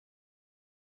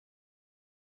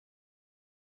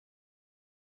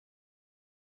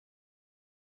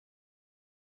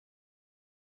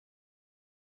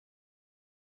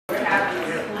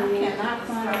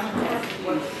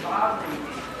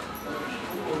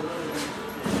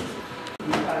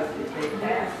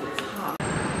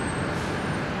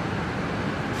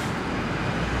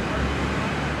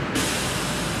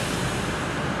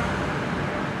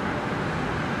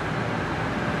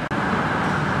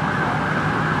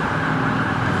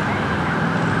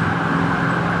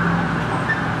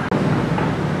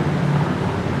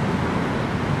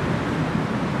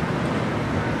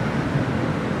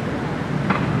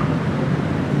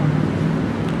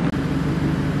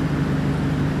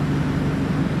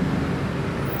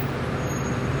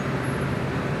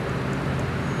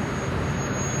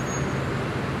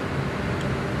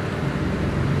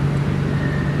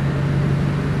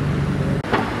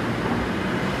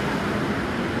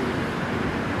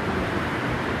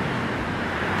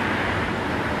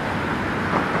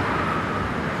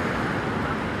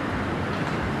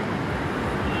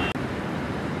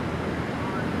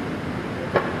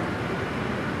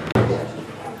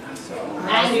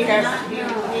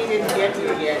he didn't get to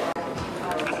it yet.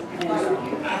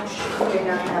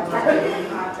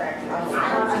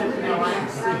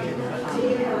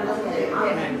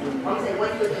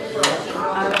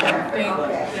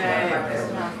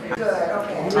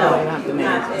 No, you have to make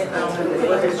it.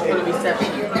 It's for the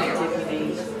reception.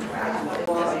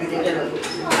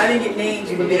 I didn't get names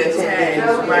for their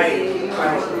tags, right?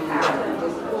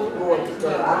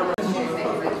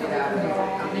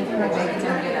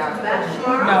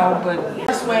 No, but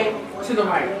this way to the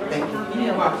right. Thank you.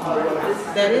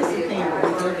 That is the thing.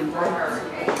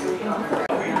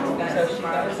 So she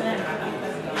got it.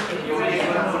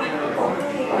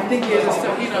 I think there's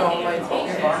still,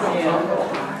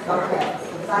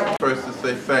 First to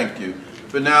say thank you.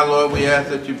 But now, Lord, we ask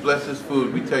that you bless this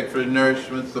food we take for the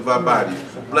nourishments of our bodies.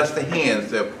 Bless the hands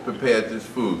that prepared this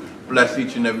food. Bless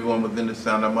each and every one within the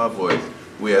sound of my voice.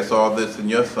 We ask all this in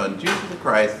your Son, Jesus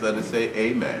Christ. Let us say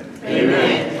amen.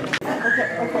 Amen.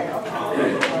 Okay.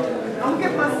 I'll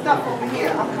get my stuff over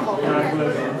here. I'll come over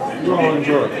here. You all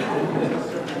enjoy.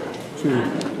 Two.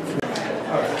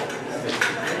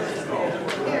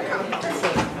 Here, come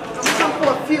for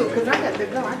a few, because I got to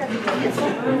go. I got to go get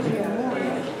some early in the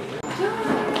morning.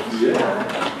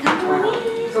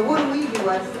 So what do we do?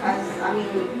 I mean,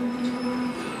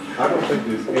 I don't think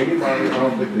there's anybody, I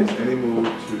don't think there's any move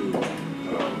to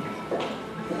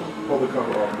hold the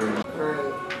cover offering.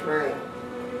 Right.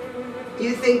 Do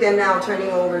you think that now turning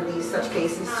over these such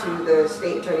cases to the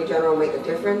State Attorney General make a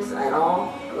difference at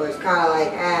all? Or it's kind of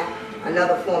like,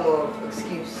 another form of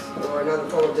excuse or another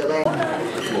form of delay?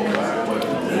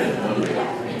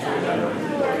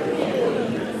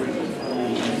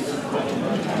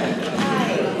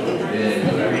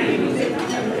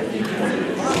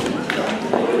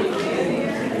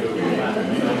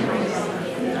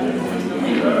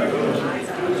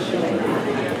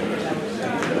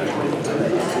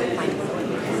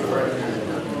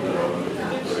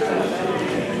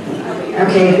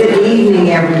 Okay, good evening,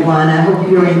 everyone. I hope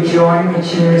you're enjoying the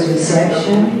chair's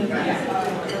reception.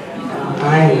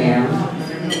 I am.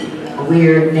 We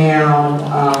now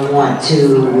want to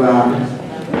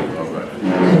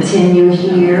continue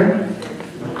here.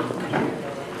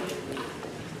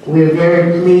 We're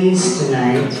very pleased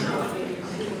tonight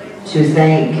to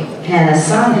thank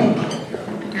Panasonic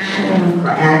for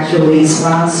actually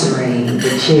sponsoring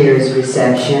the chair's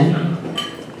reception.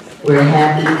 We're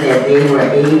happy that they were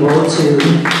able to.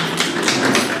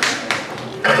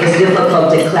 It's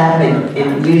difficult to clap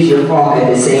and use your fork at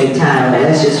the same time, but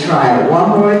let's just try it one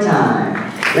more time.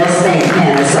 Let's thank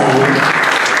Panasonic.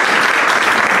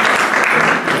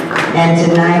 And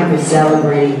tonight we're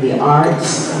celebrating the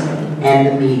arts and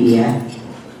the media.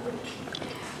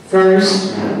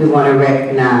 First, we want to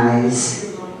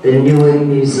recognize the Newark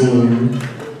Museum,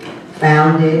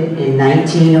 founded in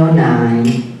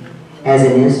 1909 as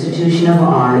an institution of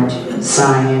art,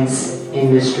 science,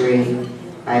 industry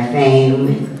by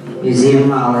famed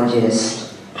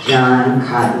museumologist John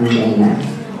Cotton Dana.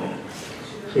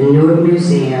 The Newark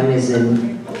Museum is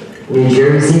in New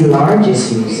Jersey's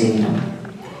largest museum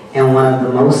and one of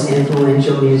the most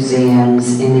influential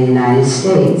museums in the United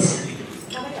States.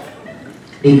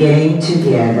 Beginning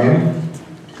together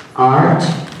art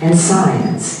and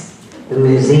science, the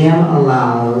museum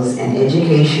allows an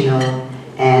educational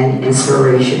and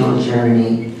inspirational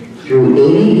journey through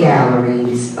 80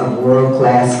 galleries of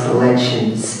world-class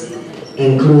collections,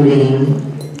 including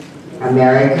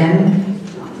American,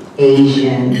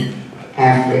 Asian,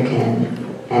 African,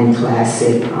 and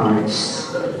classic arts.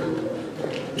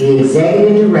 The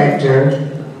Executive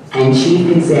Director and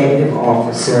Chief Executive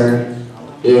Officer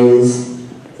is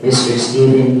Mr.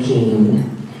 Stephen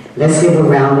Keene. Let's give a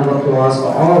round of applause for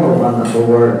all the wonderful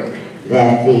work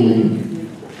that the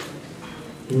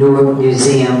Newark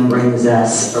Museum brings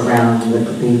us around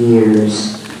the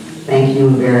years. Thank you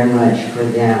very much for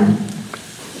them.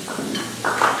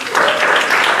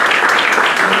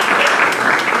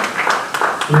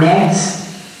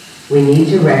 Next, we need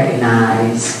to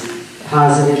recognize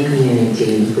Positive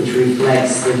Community, which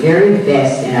reflects the very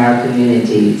best in our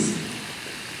communities.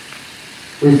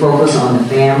 We focus on the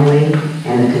family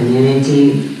and the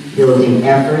community building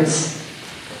efforts,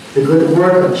 the good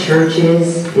work of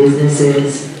churches,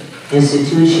 businesses,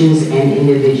 institutions, and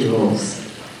individuals.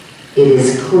 It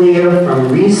is clear from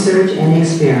research and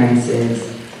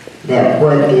experiences that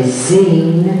what is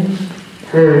seen,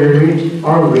 heard,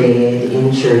 or read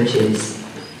in churches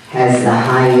has the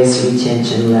highest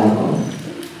retention level.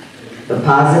 The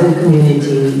Positive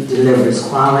Community delivers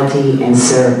quality and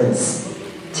service.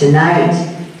 Tonight,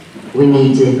 we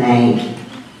need to thank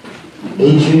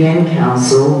Adrian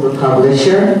Council, the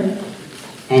publisher,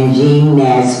 and Jean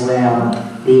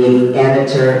Naswell, the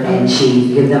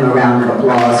editor-in-chief. Give them a round of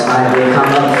applause while they come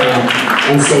up front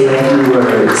and say a few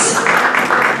words.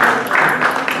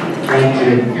 Thank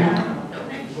you.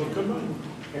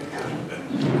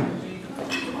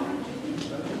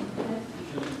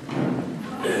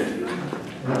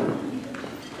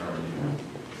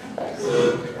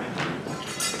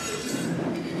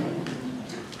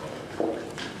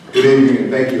 Good evening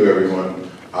and thank you, everyone.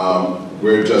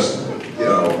 We're just,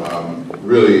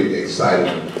 really excited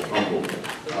and humbled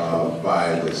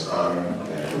by this honor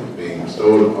that is being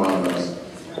bestowed upon us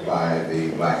by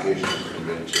the Black History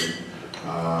Convention,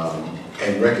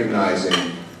 and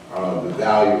recognizing the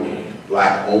value of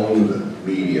Black-owned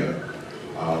media,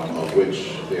 of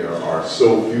which there are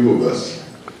so few of us,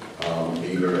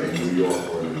 either in New York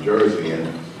or New Jersey. And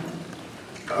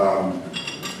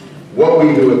what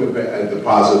we do at the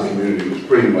Positive Community was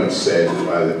pretty much said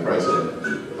by the president,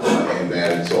 and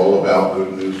that it's all about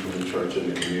good news from the church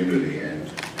and the community. And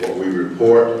what we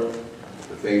report,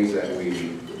 the things that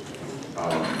we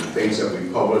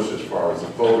publish, as far as the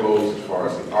photos, as far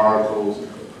as the articles,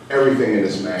 everything in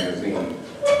this magazine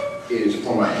is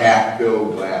from a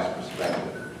half-filled glass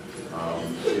perspective.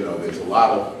 There's a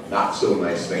lot of not so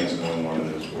nice things going on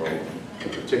in this world,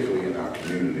 particularly in our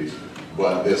communities.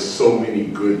 But there's so many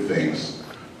good things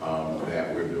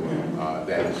that we're doing,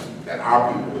 that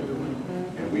our people are doing,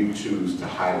 and we choose to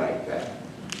highlight that.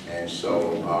 And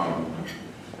so,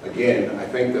 again, I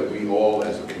think that we all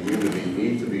as a community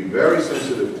need to be very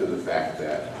sensitive to the fact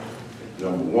that,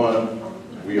 number one,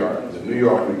 we are the New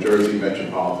York, New Jersey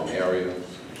metropolitan area.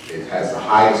 It has the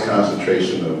highest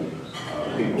concentration of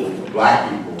people, Black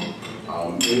people,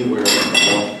 anywhere in the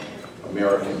North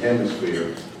American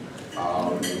hemisphere.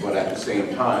 But at the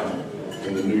same time,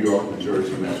 in the New York, New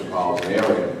Jersey metropolitan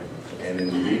area, and in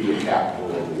the media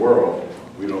capital of the world,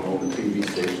 we don't own a TV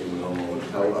station, we don't own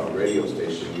a radio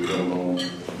station, we don't own a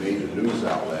major news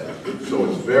outlet. So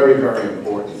it's very, very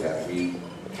important that we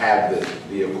have this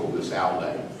vehicle, this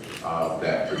outlet,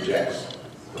 that projects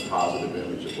the positive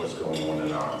image of what's going on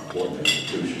in our important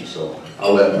institutions. So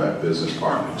I'll let my business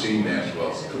partner, Jean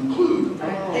Naswell, conclude. I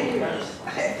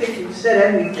think you've said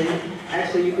everything.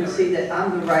 Actually, you can see that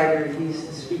I'm the writer and he's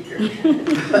the speaker.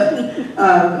 But,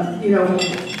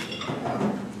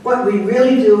 what we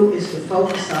really do is to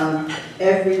focus on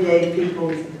everyday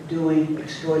people doing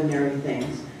extraordinary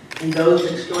things. And those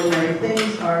extraordinary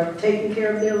things are taking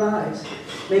care of their lives,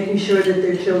 making sure that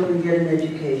their children get an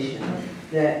education,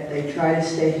 that they try to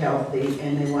stay healthy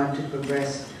and they want to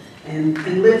progress and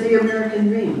live the American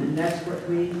dream. And that's what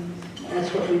we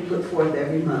put forth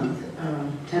every month,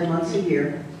 10 months a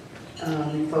year.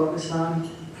 We focus on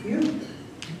you.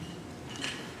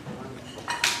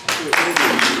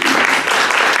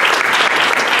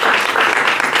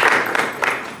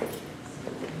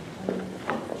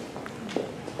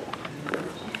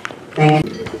 Thank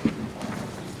you.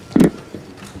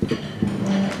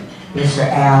 Mr.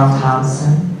 Al Thomas,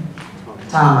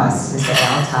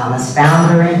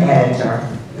 founder and editor.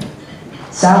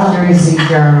 South Jersey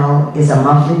Journal is a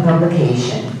monthly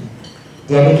publication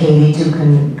dedicated to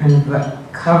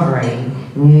covering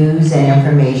news and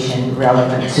information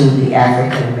relevant to the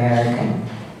African American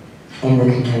in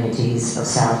the communities of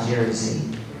South Jersey.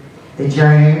 The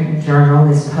journal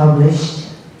is published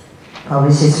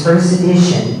its first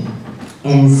edition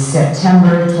in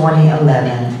September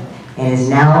 2011 and is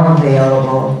now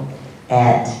available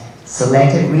at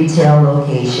selected retail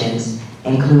locations,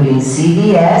 including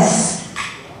CVS,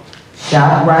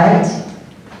 ShopRite,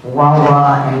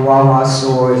 Wawa, and Wawa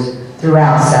stores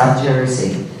throughout South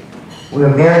Jersey.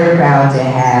 We're very proud to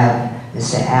have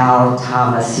Mr. Al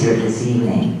Thomas here this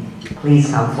evening. Please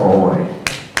come forward.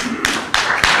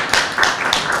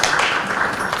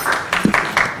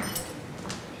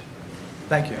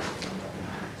 Thank you.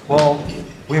 Well,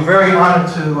 we're very honored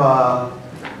to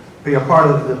be a part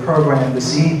of the program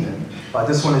this evening. I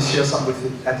just want to share something with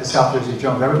you at the South Jersey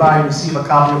Journal. Everybody received a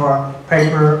copy of our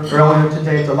paper earlier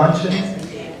today at the luncheon.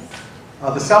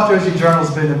 The South Jersey Journal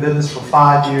has been in business for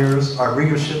 5 years. Our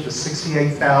readership is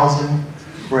 68,000.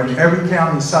 We're in every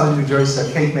county in southern New Jersey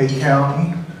except Cape May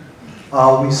County.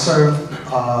 We serve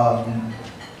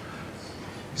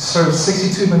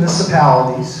 62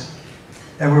 municipalities,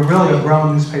 and we're really a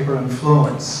growing newspaper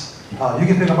influence. You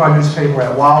can pick up our newspaper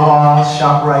at Wawa,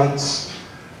 ShopRites,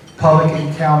 public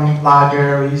and county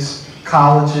libraries,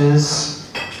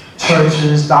 colleges,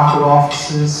 churches, doctor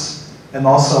offices, and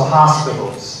also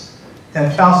hospitals.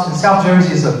 And South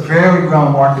Jersey is a very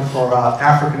growing market for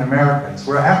African Americans.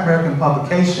 We're an African American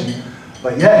publication,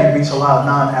 but yet we reach a lot of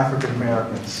non-African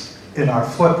Americans in our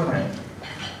footprint.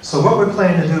 So what we're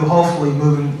planning to do, hopefully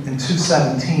moving in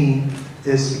 2017,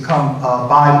 is become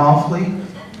bi-monthly.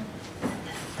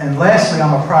 And lastly,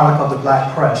 I'm a product of the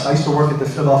Black Press. I used to work at the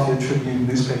Philadelphia Tribune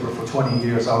newspaper for 20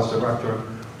 years. I was director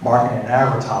of marketing and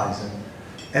advertising.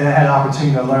 And I had an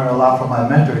opportunity to learn a lot from my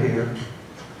mentor here,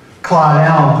 Clyde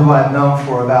Allen, who I've known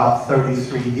for about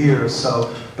 33 years.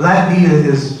 So Black media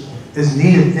is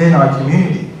needed in our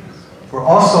community. We're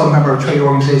also a member of a trade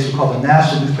organization called the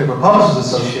National Newspaper Publishers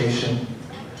Association,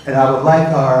 and I would like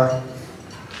our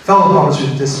fellow publishers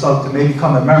who just spoke to maybe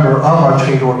become a member of our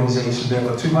trade organization. There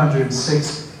are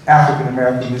 206 African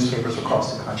American newspapers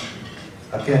across the country.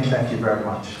 Again, thank you very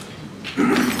much.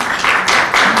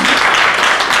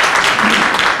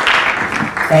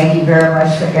 Thank you very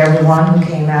much for everyone who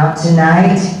came out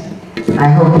tonight. I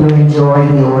hope you enjoyed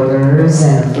the hors d'oeuvres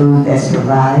and the food that's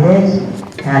provided.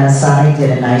 Panasonic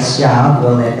did a nice job,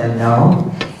 we'll let them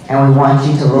know. And we want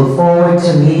you to look forward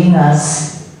to meeting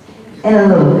us in a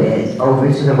little bit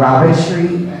over to the Robert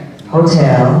Street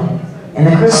Hotel in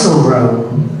the Crystal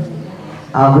Room.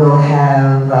 We'll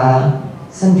have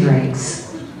some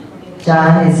drinks.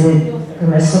 John, is it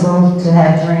permissible to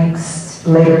have drinks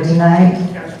later tonight?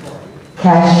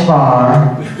 Cash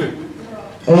bar,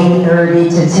 8:30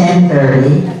 to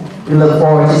 10:30. We look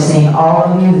forward to seeing all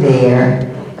of you there.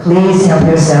 Please help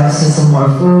yourselves to some more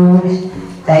food.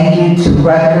 Thank you to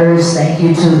Rutgers, thank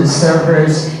you to the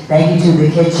servers, thank you to the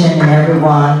kitchen and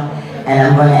everyone. And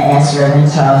I'm going to ask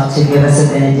Reverend Tuff to give us a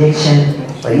benediction,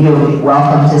 but you're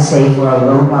welcome to stay for a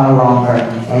little while longer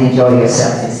and enjoy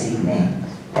yourself this evening.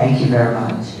 Thank you very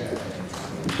much.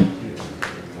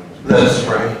 Let us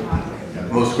pray.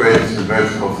 Most gracious and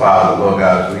merciful Father, Lord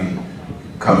God, we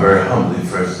come very humbly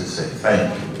first to say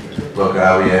thank you. Lord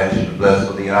God, we ask you to bless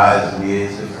what the eyes and the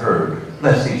ears have heard.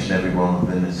 Bless each and every one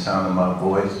within the sound of my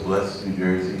voice. Bless New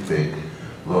Jersey Big.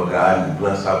 Lord God, and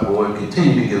bless our board.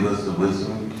 Continue to give us the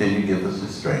wisdom. Continue to give us the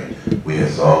strength. We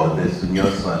ask all of this in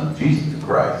your Son, Jesus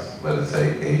Christ. Let us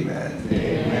say amen.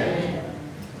 Amen.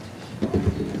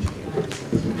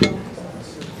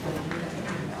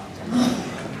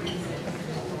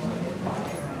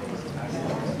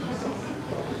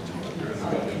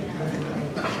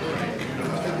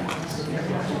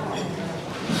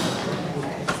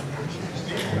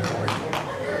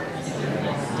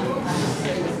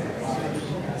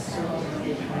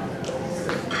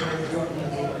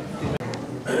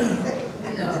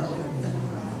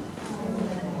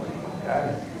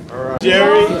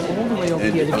 Jerry. All the way over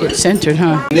here to get centered,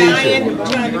 huh?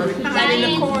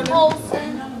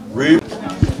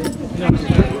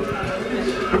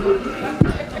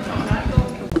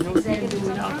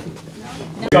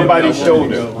 Somebody's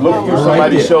shoulder. Look through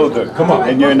somebody's shoulder. Come on.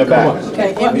 And you're in the back.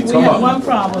 Okay, we have one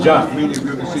problem. John.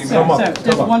 Sir,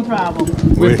 there's one problem.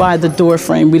 We're by the door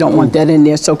frame. We don't want that in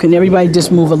there. So can everybody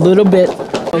just move a little bit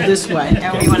this way?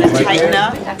 And we want to tighten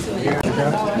up.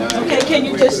 Okay, can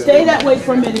you just stay that way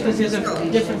for a minute because there's a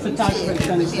different photographer that's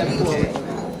going to step forward.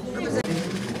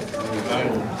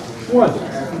 One.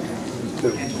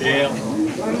 Yeah.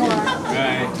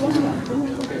 Right.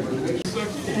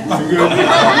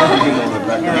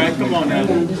 All right, come on now.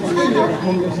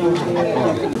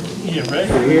 Yeah, right?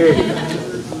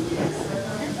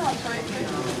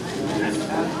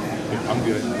 I'm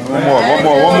good.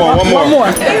 One more.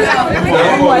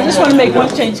 I just want to make one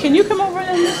change. Can you come over on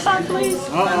this side, please?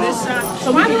 On this side.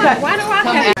 So why do I have?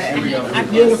 I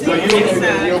can't see this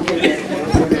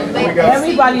side.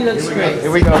 Everybody looks great.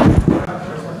 Here we go.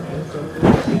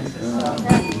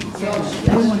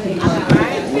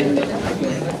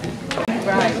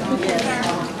 Right.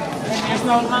 There's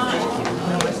no line.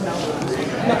 No, it's no line.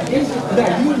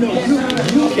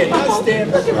 You cannot stand.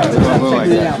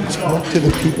 Talk to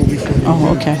the people before you.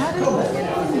 Oh, okay.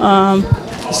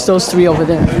 It's those three over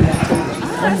there.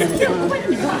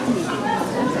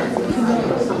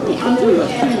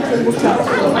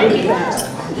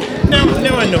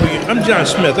 Now I know you. I'm John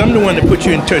Smith. I'm the one that put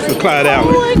you in touch with Clyde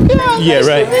Allen. Oh my God! Yeah, nice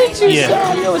right. To meet you, Yeah.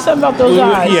 Son. There was something about those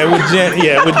eyes. Yeah,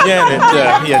 with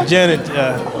Janet. Janet.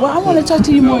 Well, I want to talk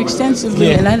to you more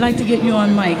extensively, and I'd like to get you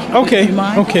on mic. Okay. You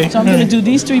mind? Okay. So I'm going to do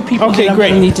these three people Okay, that I'm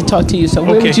great. going to need to talk to you. So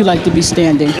where would you like to be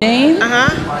standing? Name,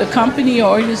 Uh-huh. the company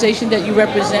or organization that you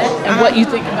represent, and what you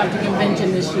think about the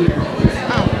convention this year.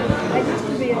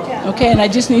 Okay, and I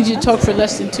just need you to talk for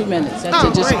less than 2 minutes. That's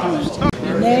it, just great. comment.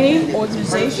 Your name,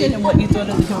 organization, and what you thought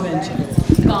of the convention.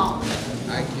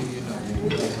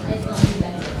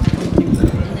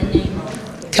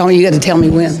 Tell me, you got to tell me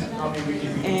when.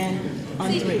 And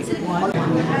on three.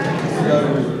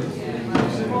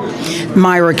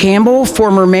 Myra Campbell,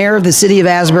 former mayor of the city of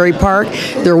Asbury Park.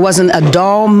 There wasn't a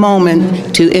dull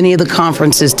moment to any of the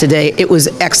conferences today. It was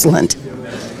excellent.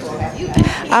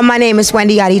 My name is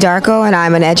Wendy Yadi-Darko, and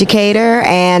I'm an educator,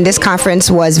 and this conference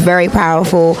was very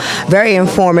powerful, very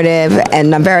informative,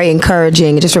 and very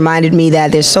encouraging. It just reminded me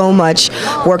that there's so much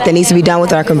work that needs to be done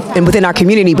within our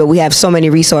community, but we have so many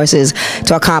resources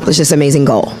to accomplish this amazing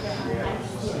goal.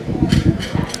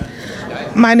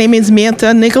 My name is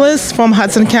Mirta Nicholas from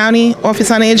Hudson County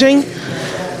Office on Aging,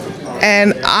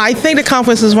 and I think the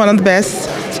conference is one of the best.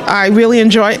 I really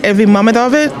enjoy every moment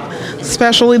of it,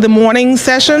 especially the morning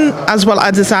session as well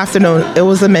as this afternoon. It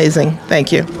was amazing.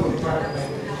 Thank you.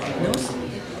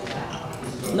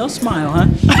 No smile, huh?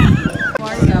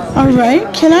 All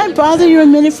right. Can I bother you a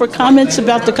minute for comments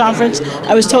about the conference?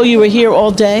 I was told you were here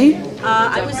all day.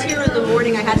 I was here in the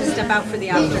morning. I had to step out for the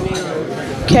afternoon.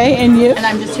 Okay, and you? And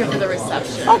I'm just here for the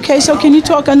reception. Okay, so can you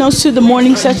talk on those two, the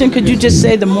morning session? Could you just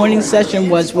say the morning session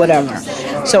was whatever?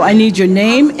 So I need your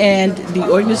name and the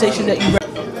organization that you represent.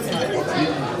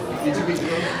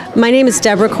 My name is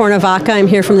Deborah Kornavaca. I'm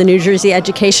here from the New Jersey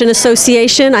Education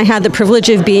Association. I had the privilege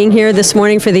of being here this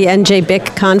morning for the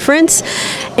NJBIC conference,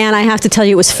 and I have to tell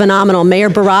you it was phenomenal. Mayor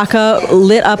Baraka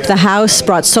lit up the House,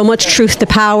 brought so much truth to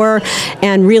power,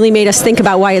 and really made us think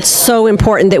about why it's so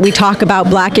important that we talk about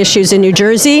black issues in New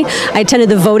Jersey. I attended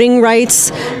the voting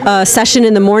rights session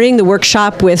in the morning, the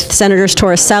workshop with Senators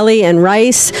Torricelli and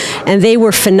Rice, and they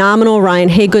were phenomenal. Ryan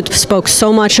Haygood spoke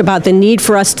so much about the need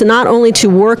for us to not only to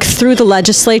work through the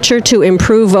legislature to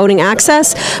improve voting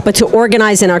access, but to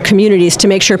organize in our communities to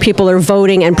make sure people are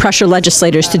voting and pressure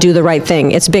legislators to do the right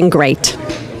thing. It's been great.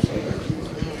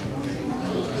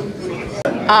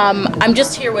 I'm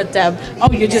just here with Deb.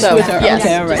 Oh, you're just with her? Yes,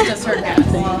 okay, all right. just as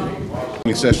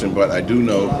her Session, but I do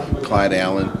know Clyde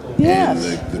Allen Yes.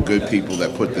 and the good people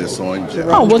that put this on.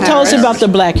 Oh, well, tell us about the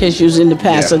black issues in the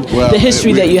past and the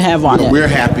history that you have on what it. What we're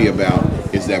happy about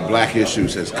is that Black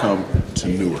Issues has come to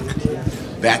Newark.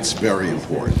 That's very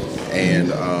important.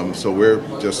 And so we're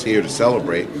just here to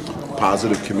celebrate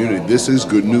positive community. This is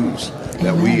good news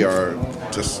that we are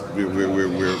just,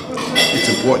 it's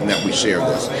important that we share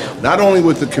this. Not only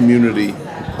with the community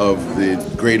of the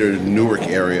greater Newark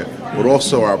area, but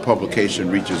also our publication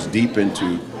reaches deep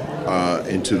into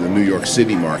the New York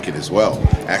City market as well.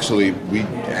 Actually, we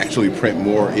actually print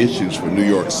more issues for New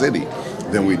York City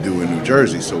than we do in New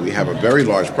Jersey. So we have a very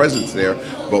large presence there,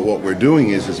 but what we're doing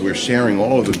is we're sharing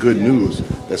all of the good news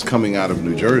that's coming out of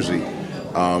New Jersey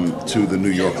to the New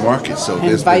York market. So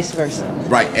And vice versa.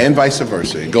 Right, and vice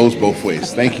versa. It goes both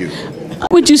ways. Thank you.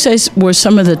 What would you say were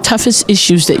some of the toughest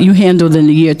issues that you handled in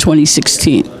the year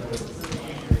 2016?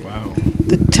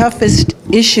 The toughest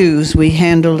issues we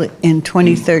handled in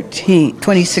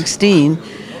 2016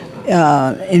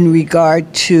 in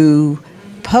regard to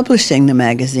publishing the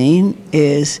magazine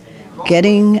is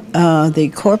getting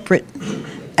the corporate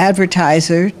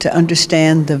advertiser to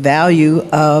understand the value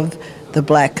of the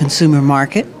black consumer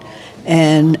market,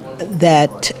 and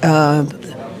that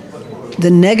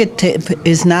the negative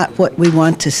is not what we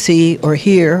want to see or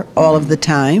hear all of the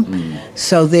time.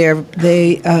 So their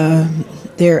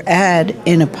ad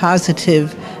in a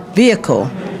positive vehicle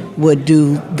would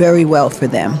do very well for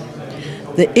them.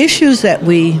 The issues that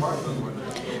there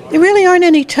really aren't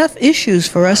any tough issues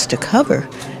for us to cover,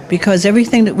 because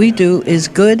everything that we do is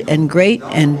good and great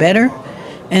and better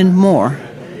and more.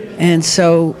 And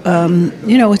so,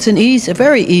 it's a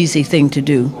very easy thing to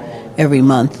do every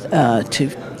month to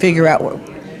figure out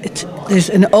there's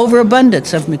an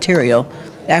overabundance of material,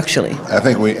 actually. I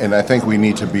think we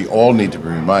all need to be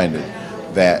reminded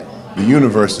that the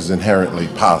universe is inherently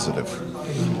positive.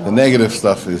 The negative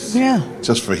stuff is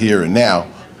just for here and now,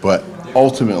 but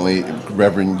ultimately,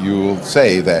 Reverend, you will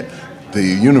say that the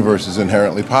universe is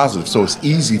inherently positive. So it's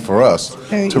easy for us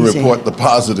to report the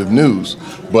positive news.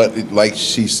 But like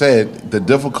she said, the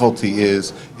difficulty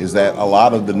is that a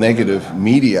lot of the negative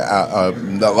media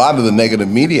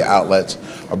outlets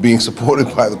are being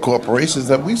supported by the corporations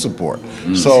that we support.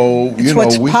 So it's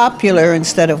what's popular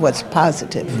instead of what's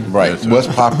positive. Right, what's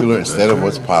popular instead of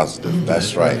what's positive.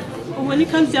 That's right. Well, when it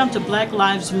comes down to Black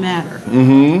Lives Matter,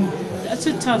 that's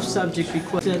a tough subject,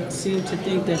 because they seem to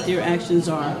think that their actions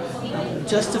are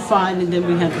justified, and then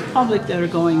we have the public that are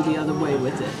going the other way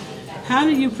with it. How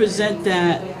do you present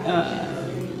that?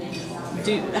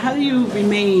 How do you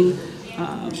remain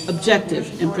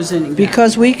objective in presenting that?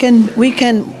 Because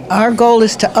our goal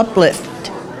is to uplift,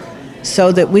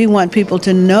 so that we want people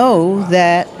to know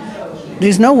that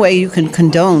there's no way you can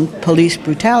condone police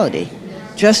brutality,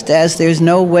 just as there's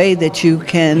no way that you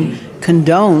can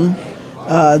condone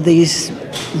these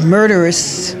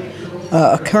murderous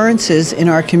occurrences in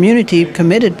our community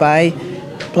committed by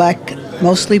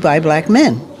mostly by black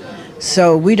men.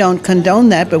 So we don't condone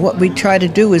that, but what we try to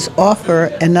do is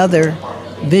offer another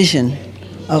vision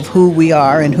of who we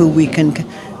are and who we can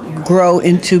grow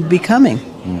into becoming.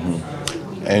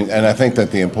 And I think that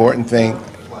the important thing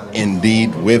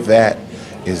indeed with that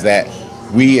is that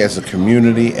we as a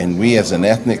community and we as an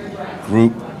ethnic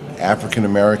group, African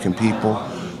American people,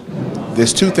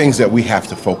 there's two things that we have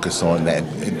to focus on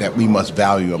that we must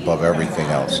value above everything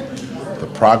else.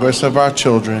 The progress of our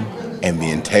children and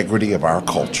the integrity of our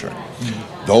culture.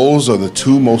 Those are the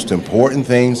two most important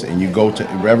things, and you go to,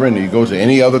 Reverend, you go to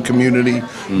any other community,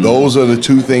 those are the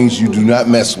two things you do not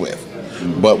mess with.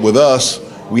 But with us,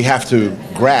 we have to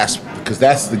grasp, because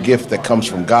that's the gift that comes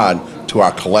from God to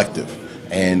our collective.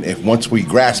 And if once we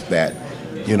grasp that,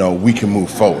 you know, we can move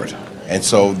forward. And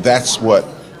so that's what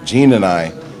Jean and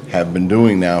I have been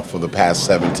doing now for the past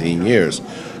 17 years.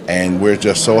 And we're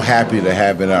just so happy to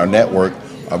have in our network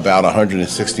about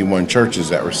 161 churches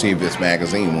that receive this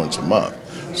magazine once a month.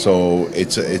 So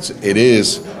it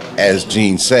is, as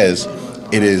Jean says,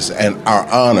 it is our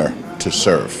honor to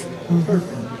serve.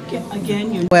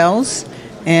 Again, you're Wells,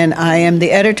 and I am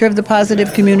the editor of the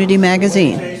Positive Community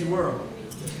magazine.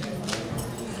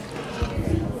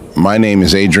 My name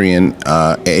is Adrian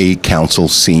A. Council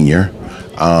Sr.,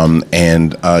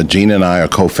 and Jean and I are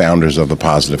co-founders of the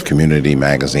Positive Community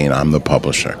magazine. I'm the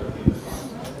publisher.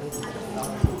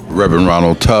 Reverend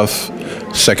Ronald Tuff,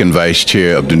 second vice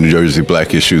chair of the New Jersey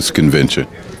Black Issues Convention.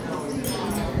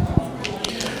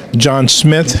 John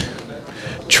Smith,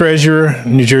 treasurer,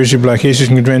 New Jersey Black Issues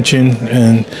Convention,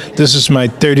 and this is my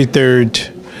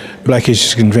 33rd Black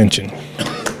Issues Convention.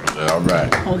 All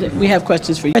right. Hold it. We have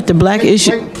questions for you. At the Black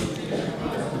Issue.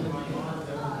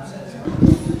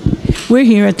 We're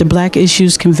here at the Black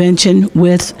Issues Convention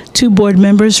with two board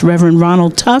members, Reverend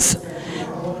Ronald Tuff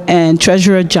and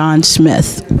Treasurer John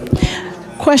Smith.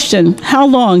 Question, how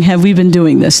long have we been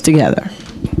doing this together?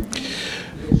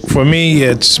 For me,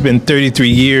 it's been 33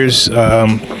 years.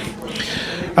 I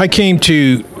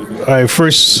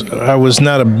was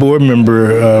not a board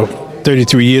member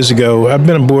 33 years ago. I've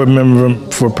been a board member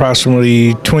for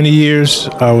approximately 20 years.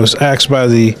 I was asked by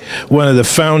one of the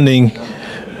founding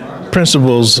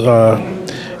principals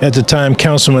at the time,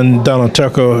 Councilman Donald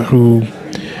Tucker, who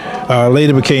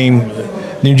later became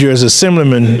New Jersey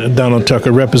Assemblyman Donald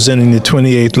Tucker, representing the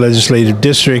 28th Legislative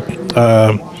District.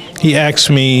 He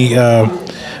asked me,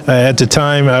 at the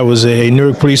time I was a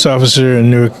Newark police officer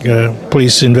and Newark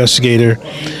police investigator,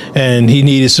 and he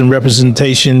needed some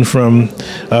representation from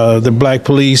the black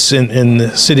police in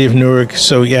the city of Newark,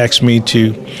 so he asked me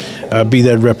to be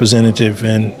that representative,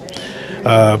 and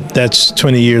that's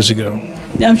 20 years ago.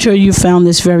 I'm sure you found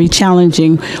this very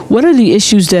challenging. What are the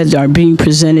issues that are being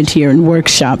presented here in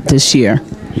workshop this year?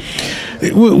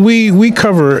 We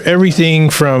cover everything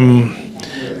from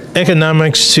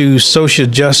economics to social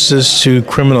justice to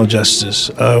criminal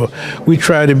justice. We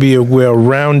try to be a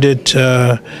well-rounded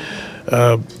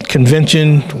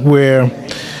convention where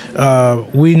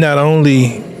we not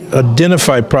only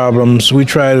identify problems, we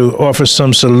try to offer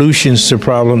some solutions to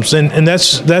problems, and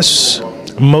that's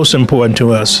most important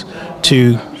to us,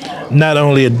 to not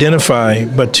only identify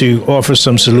but to offer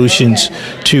some solutions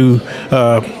to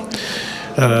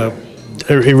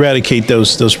eradicate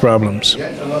those problems.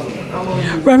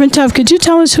 Reverend Tuff, could you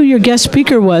tell us who your guest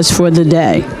speaker was for the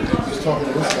day?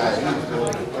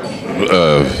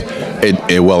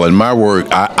 Well, in my work,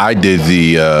 I did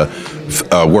the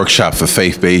workshop for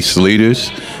faith-based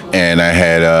leaders, and I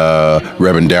had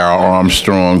Reverend Darrell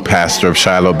Armstrong, pastor of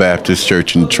Shiloh Baptist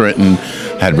Church in Trenton,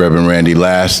 had Reverend Randy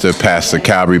Laster, pastor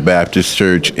Calvary Baptist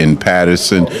Church in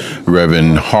Patterson,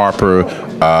 Reverend Harper,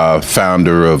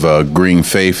 founder of Green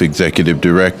Faith, executive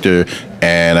director,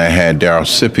 and I had Darryl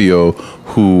Scipio,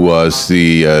 who was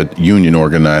the union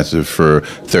organizer for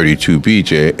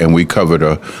 32BJ, and we covered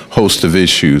a host of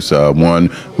issues. One,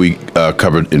 we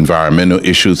covered environmental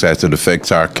issues as it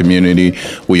affects our community.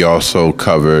 We also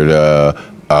covered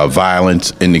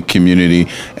violence in the community,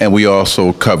 and we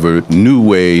also covered new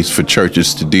ways for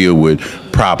churches to deal with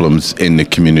problems in the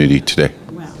community today.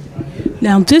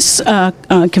 Now, this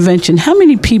convention, how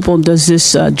many people does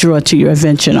this draw to your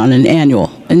convention on an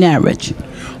average?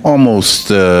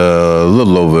 Almost a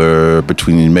little over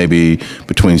between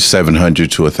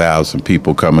 700 to 1,000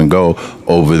 people come and go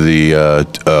over the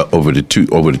 2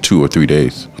 or 3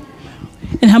 days.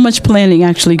 And how much planning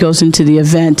actually goes into the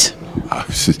event?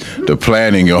 The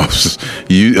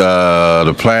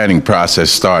planning process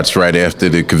starts right after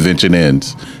the convention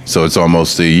ends, so it's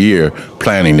almost a year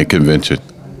planning the convention.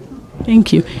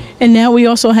 Thank you. And now we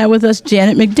also have with us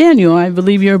Janet McDaniel. I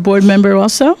believe you're a board member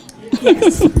also?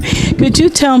 Yes. Could you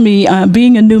tell me,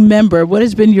 being a new member, what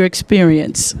has been your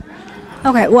experience?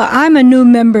 Okay, well, I'm a new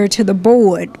member to the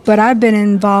board, but I've been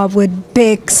involved with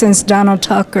BIC since Donald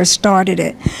Tucker started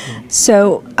it.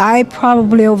 So I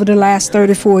probably over the last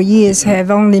 34 years have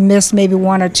only missed maybe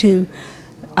 1 or 2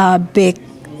 BIC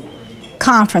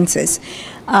conferences.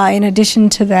 In addition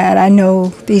to that, I know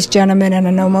these gentlemen and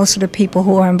I know most of the people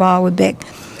who are involved with BIC.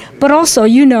 But also,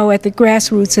 you know, at the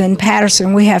grassroots in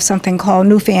Patterson, we have something called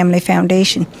New Family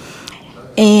Foundation.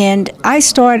 And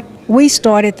we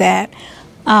started that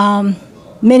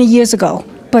many years ago.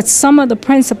 But some of the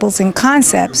principles and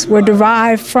concepts were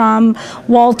derived from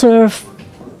Walter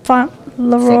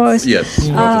Fauntleroy's,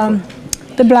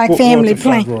 the Black Family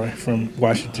Plan. From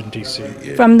Washington, D.C.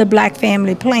 Yeah. From the Black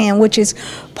Family Plan, which is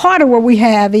part of what we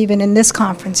have even in this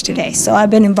conference today. So I've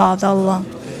been involved all along.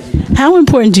 How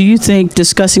important do you think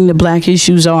discussing the black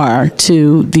issues are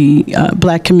to the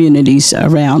black communities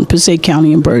around Passaic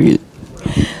County and Bergen?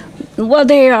 Well,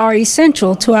 they are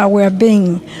essential to our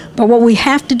well-being, but what we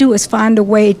have to do is find a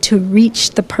way to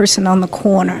reach the person on the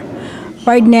corner.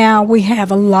 Right now, we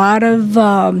have a lot of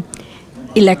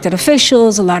elected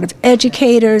officials, a lot of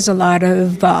educators, a lot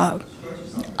of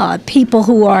people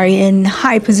who are in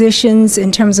high positions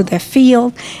in terms of their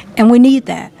field, and we need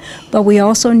that. But we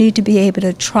also need to be able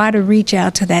to try to reach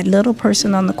out to that little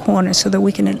person on the corner so that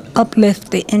we can uplift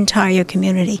the entire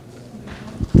community.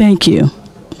 Thank you.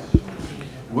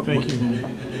 Thank you.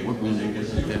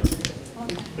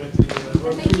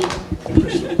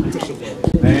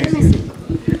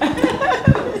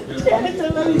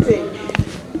 Let me see.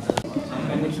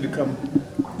 I want you to come.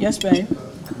 Yes, babe.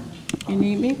 You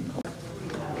need me?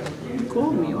 You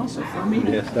called me also for me.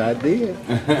 Yes, I did.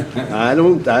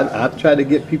 I try to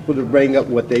get people to bring up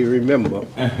what they remember.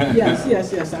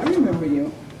 Yes, I remember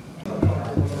you.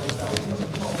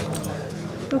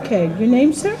 Okay, your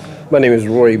name, sir? My name is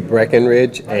Roy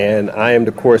Breckenridge, and I am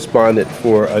the correspondent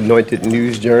for Anointed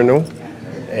News Journal.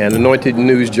 And Anointed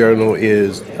News Journal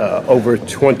is over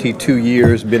 22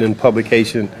 years been in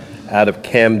publication out of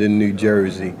Camden, New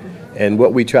Jersey. And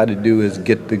what we try to do is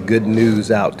get the good news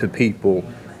out to people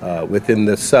within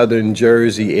the southern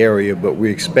Jersey area, but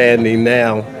we're expanding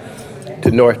now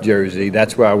to North Jersey.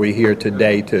 That's why we're here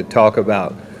today to talk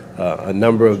about a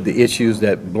number of the issues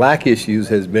that Black Issues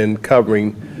has been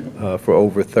covering for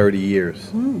over 30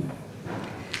 years.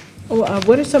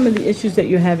 What are some of the issues that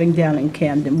you're having down in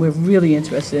Camden? We're really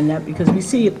interested in that because we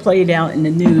see it played out in the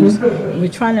news. And we're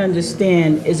trying to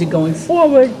understand, is it going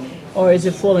forward or is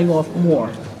it falling off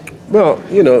more? Well,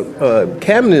 you know,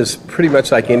 Camden is pretty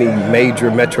much like any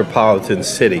major metropolitan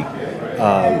city.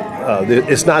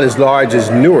 It's not as large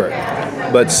as Newark,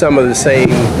 but some of the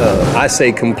same, I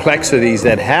say, complexities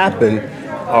that happen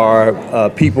are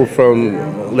people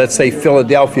from, let's say,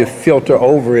 Philadelphia filter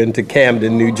over into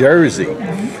Camden, New Jersey.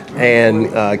 And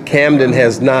Camden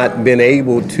has not been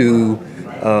able to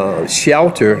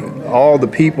shelter all the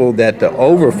people that the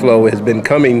overflow has been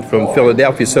coming from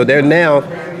Philadelphia. So they're now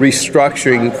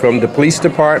restructuring from the police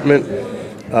department,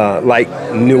 like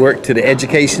Newark, to the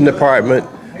education department.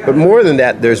 But more than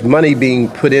that, there's money being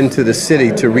put into the city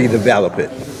to redevelop it.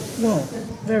 Whoa,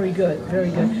 very good,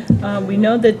 very good. We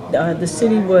know that the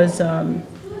city was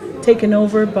taken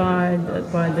over by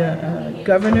the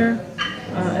governor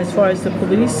as far as the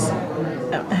police.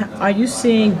 Are you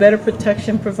seeing better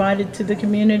protection provided to the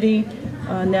community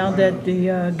now that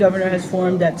the governor has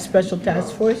formed that special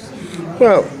task force?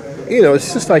 Well, you know,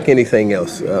 it's just like anything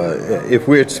else. If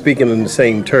we're speaking in the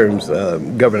same terms,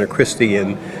 Governor Christie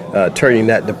and turning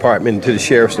that department into the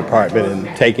sheriff's department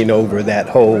and taking over that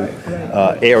whole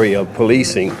area of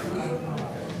policing,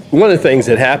 one of the things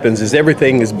that happens is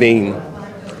everything is being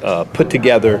put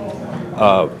together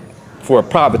for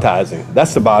privatizing.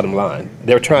 That's the bottom line.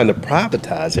 They're trying to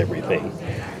privatize everything.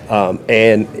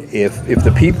 And if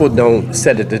the people don't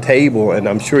sit at the table, and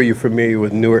I'm sure you're familiar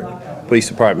with Newark Police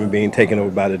Department being taken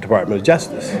over by the Department of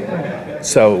Justice.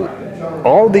 So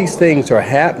all these things are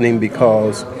happening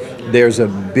because there's a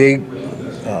big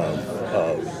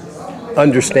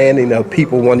understanding of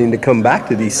people wanting to come back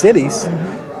to these cities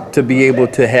to be able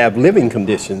to have living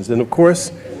conditions. And of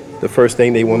course, the first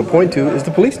thing they want to point to is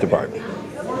the police department.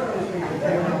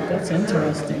 That's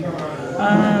interesting.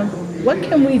 What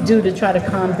can we do to try to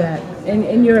combat,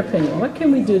 in your opinion, what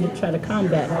can we do to try to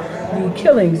combat the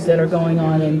killings that are going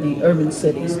on in the urban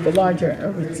cities, the larger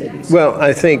urban cities? Well,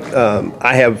 I think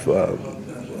I have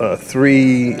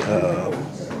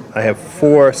I have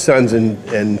 4 sons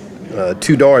and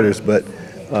 2 daughters, but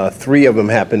 3 of them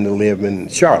happen to live in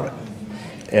Charlotte.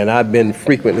 And I've been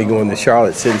frequently going to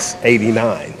Charlotte since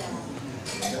 '89.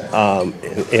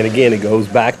 And again, it goes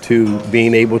back to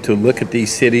being able to look at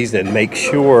these cities and make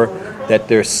sure that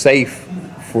they're safe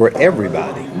for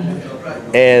everybody.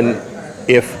 And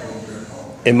if,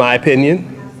 in my opinion,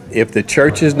 if the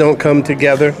churches don't come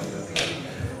together,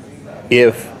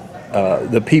 if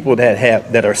the people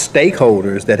that are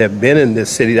stakeholders that have been in this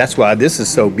city, that's why this is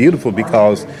so beautiful,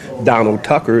 because Donald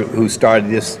Tucker, who started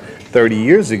this 30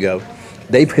 years ago,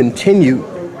 they've continued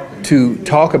to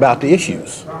talk about the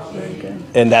issues.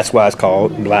 And that's why it's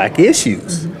called Black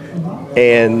Issues.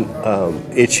 And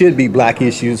it should be Black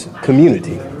Issues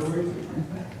Community.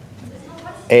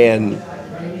 And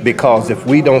because if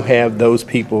we don't have those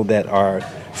people that are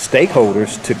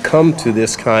stakeholders to come to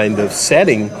this kind of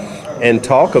setting and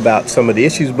talk about some of the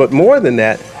issues, but more than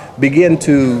that, begin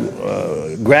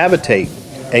to gravitate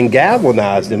and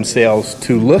galvanize themselves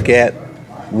to look at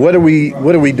what are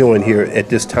we doing here at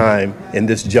this time, in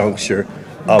this juncture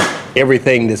of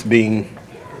everything that's being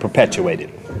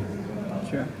perpetuated.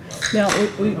 Sure. Now,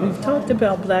 we've talked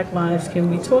about Black lives. Can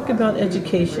we talk about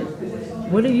education?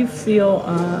 What do you feel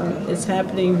is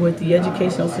happening with the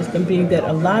educational system, being that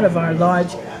a lot of our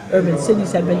large urban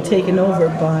cities have been taken over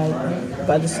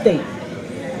by the state?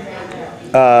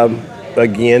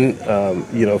 Again,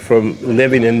 you know, from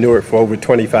living in Newark for over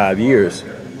 25 years,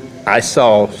 I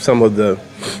saw some of the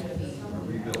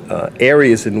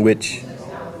areas in which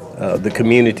the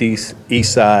communities,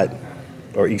 East Side,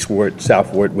 or East Ward,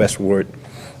 South Ward, West Ward,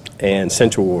 and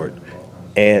Central Ward.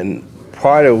 And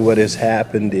part of what has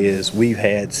happened is we've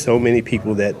had so many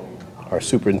people that are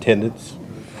superintendents,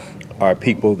 are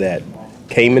people that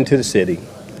came into the city,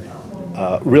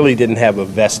 really didn't have a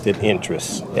vested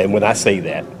interest. And when I say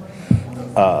that,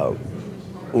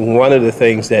 one of the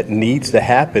things that needs to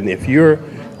happen, if you're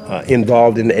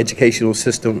involved in the educational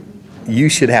system, you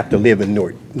should have to live in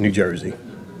Newark, New Jersey.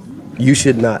 You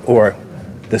should not, or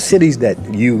the cities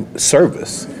that you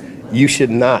service, you should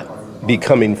not be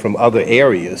coming from other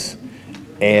areas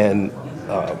and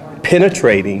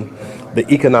penetrating the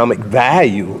economic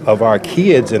value of our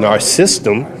kids and our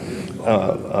system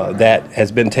that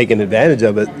has been taken advantage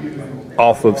of it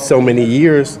off of so many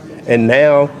years, and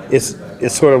now it's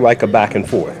sort of like a back and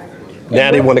forth.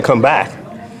 Now they want to come back.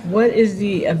 What is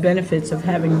the benefits of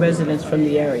having residents from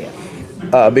the area?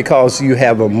 Because you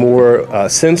have a more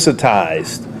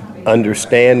sensitized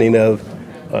understanding of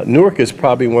Newark is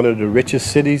probably one of the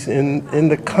richest cities in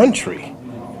the country.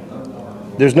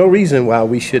 There's no reason why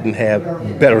we shouldn't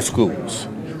have better schools.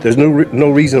 There's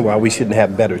no reason why we shouldn't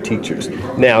have better teachers.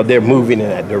 Now, they're moving in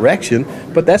that direction,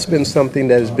 but that's been something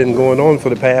that has been going on for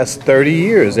the past 30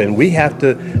 years, and we have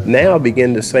to now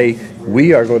begin to say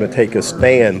we are going to take a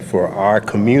stand for our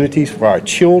communities, for our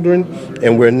children,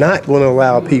 and we're not going to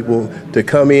allow people to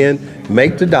come in,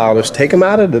 make the dollars, take them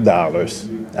out of the dollars,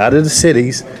 out of the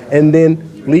cities, and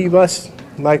then leave us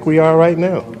like we are right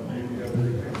now.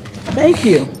 Thank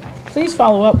you. Please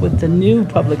follow up with the new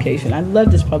publication. I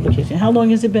love this publication. How long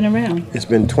has it been around? It's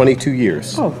been 22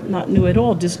 years. Oh, not new at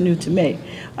all, just new to me.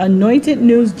 Anointed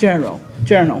News Journal,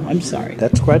 I'm sorry.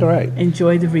 That's quite all right.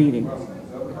 Enjoy the reading.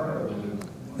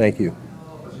 Thank you.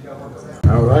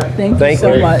 All right. Thank you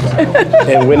so much.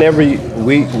 And whenever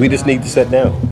we just need to sit down.